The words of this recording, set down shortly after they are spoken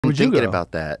been thinking go?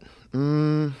 about that.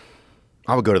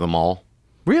 I would go to the mall.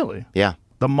 Really? Yeah.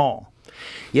 The mall.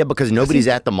 Yeah, because nobody's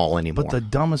at the mall anymore. But the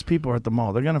dumbest people are at the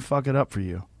mall. They're going to fuck it up for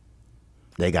you.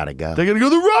 They got to go. They're going to go,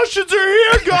 the Russians are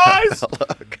here, guys!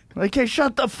 Like, hey,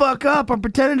 shut the fuck up. I'm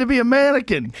pretending to be a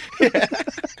mannequin.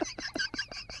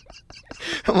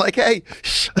 I'm like, hey,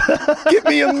 get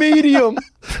me a medium.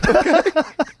 Okay?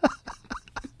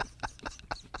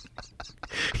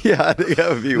 Yeah, I think that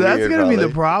would be weird. That's going to be the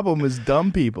probably. problem is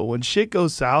dumb people. When shit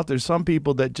goes south, there's some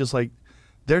people that just like,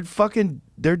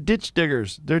 they're ditch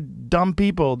diggers. They're dumb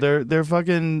people. They're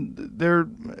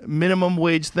minimum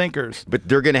wage thinkers. But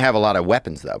they're going to have a lot of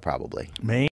weapons, though, probably. Man.